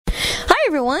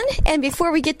everyone, and before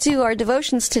we get to our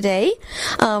devotions today,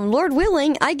 Lord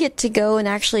willing, I get to go and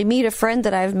actually meet a friend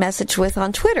that I've messaged with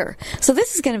on Twitter. So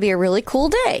this is going to be a really cool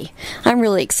day. I'm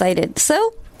really excited.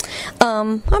 So,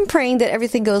 I'm praying that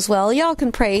everything goes well. Y'all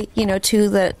can pray, too,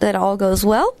 that all goes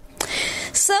well.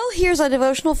 So, here's our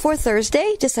devotional for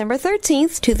Thursday, December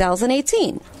 13th,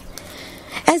 2018.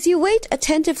 As you wait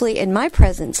attentively in my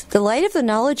presence, the light of the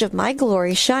knowledge of my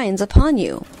glory shines upon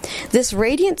you. This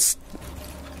radiant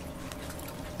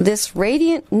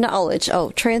knowledge,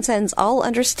 transcends all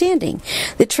understanding,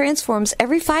 that transforms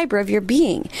every fiber of your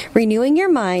being, renewing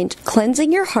your mind,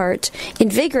 cleansing your heart,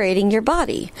 invigorating your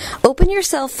body. Open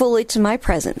yourself fully to my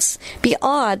presence. Be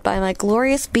awed by my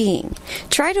glorious being.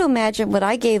 Try to imagine what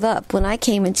I gave up when I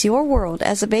came into your world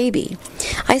as a baby.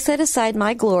 I set aside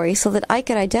my glory so that I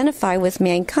could identify with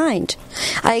mankind.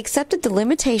 I accepted the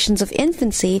limitations of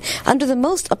infancy under the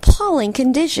most appalling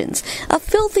conditions, a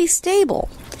filthy stable.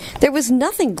 There was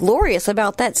nothing glorious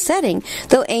about that setting,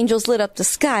 though angels lit up the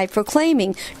sky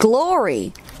proclaiming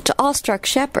glory to awestruck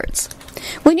shepherds.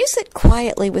 When you sit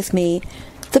quietly with me,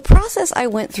 the process I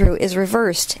went through is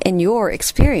reversed in your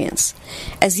experience.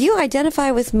 As you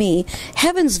identify with me,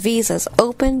 heaven's visas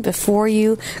open before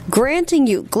you, granting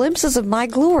you glimpses of my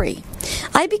glory.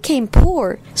 I became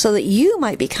poor so that you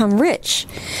might become rich.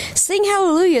 Sing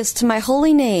hallelujahs to my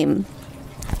holy name.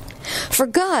 For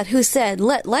God, who said,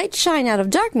 "Let light shine out of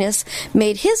darkness,"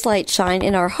 made his light shine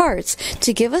in our hearts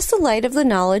to give us the light of the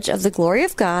knowledge of the glory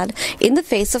of God in the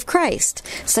face of Christ.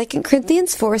 2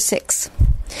 Corinthians 4:6.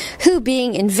 Who,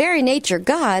 being in very nature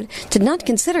God, did not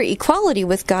consider equality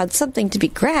with God something to be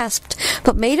grasped,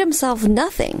 but made himself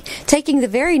nothing, taking the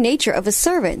very nature of a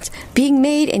servant, being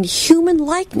made in human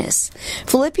likeness.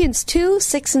 Philippians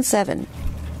 2:6 and 7.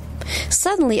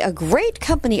 Suddenly a great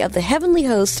company of the heavenly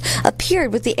host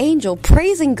appeared with the angel,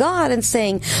 praising God and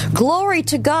saying, "Glory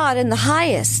to God in the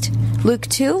highest." Luke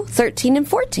 2:13 and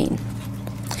 14.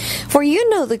 For you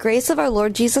know the grace of our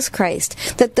Lord Jesus Christ,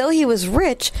 that though he was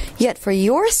rich, yet for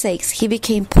your sakes he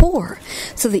became poor,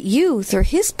 so that you, through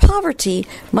his poverty,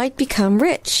 might become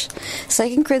rich.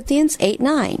 2 Corinthians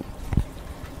 8:9.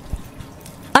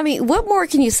 I mean, what more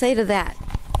can you say to that?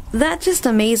 That just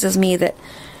amazes me that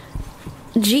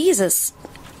Jesus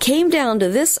came down to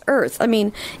this earth. I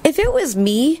mean, if it was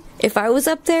me, if I was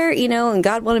up there, and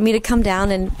God wanted me to come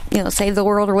down and, save the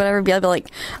world or whatever, I'd be like,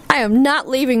 I am not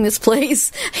leaving this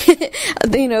place.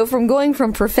 From going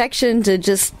from perfection to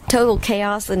just total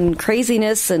chaos and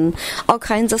craziness and all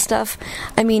kinds of stuff.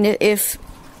 I mean, if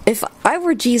I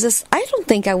were Jesus, I don't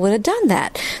think I would have done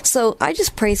that. So I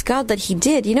just praise God that he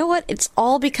did. You know what? It's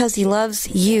all because he loves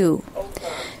you.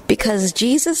 Because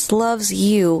Jesus loves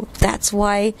you. That's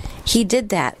why he did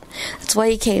that. That's why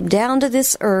he came down to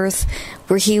this earth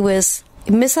where he was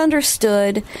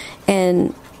misunderstood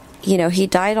and, he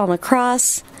died on a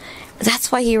cross.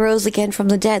 That's why he rose again from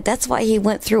the dead. That's why he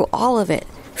went through all of it.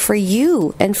 For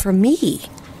you and for me.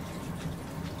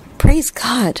 Praise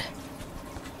God.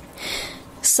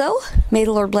 So, may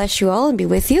the Lord bless you all and be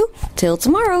with you till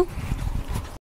tomorrow.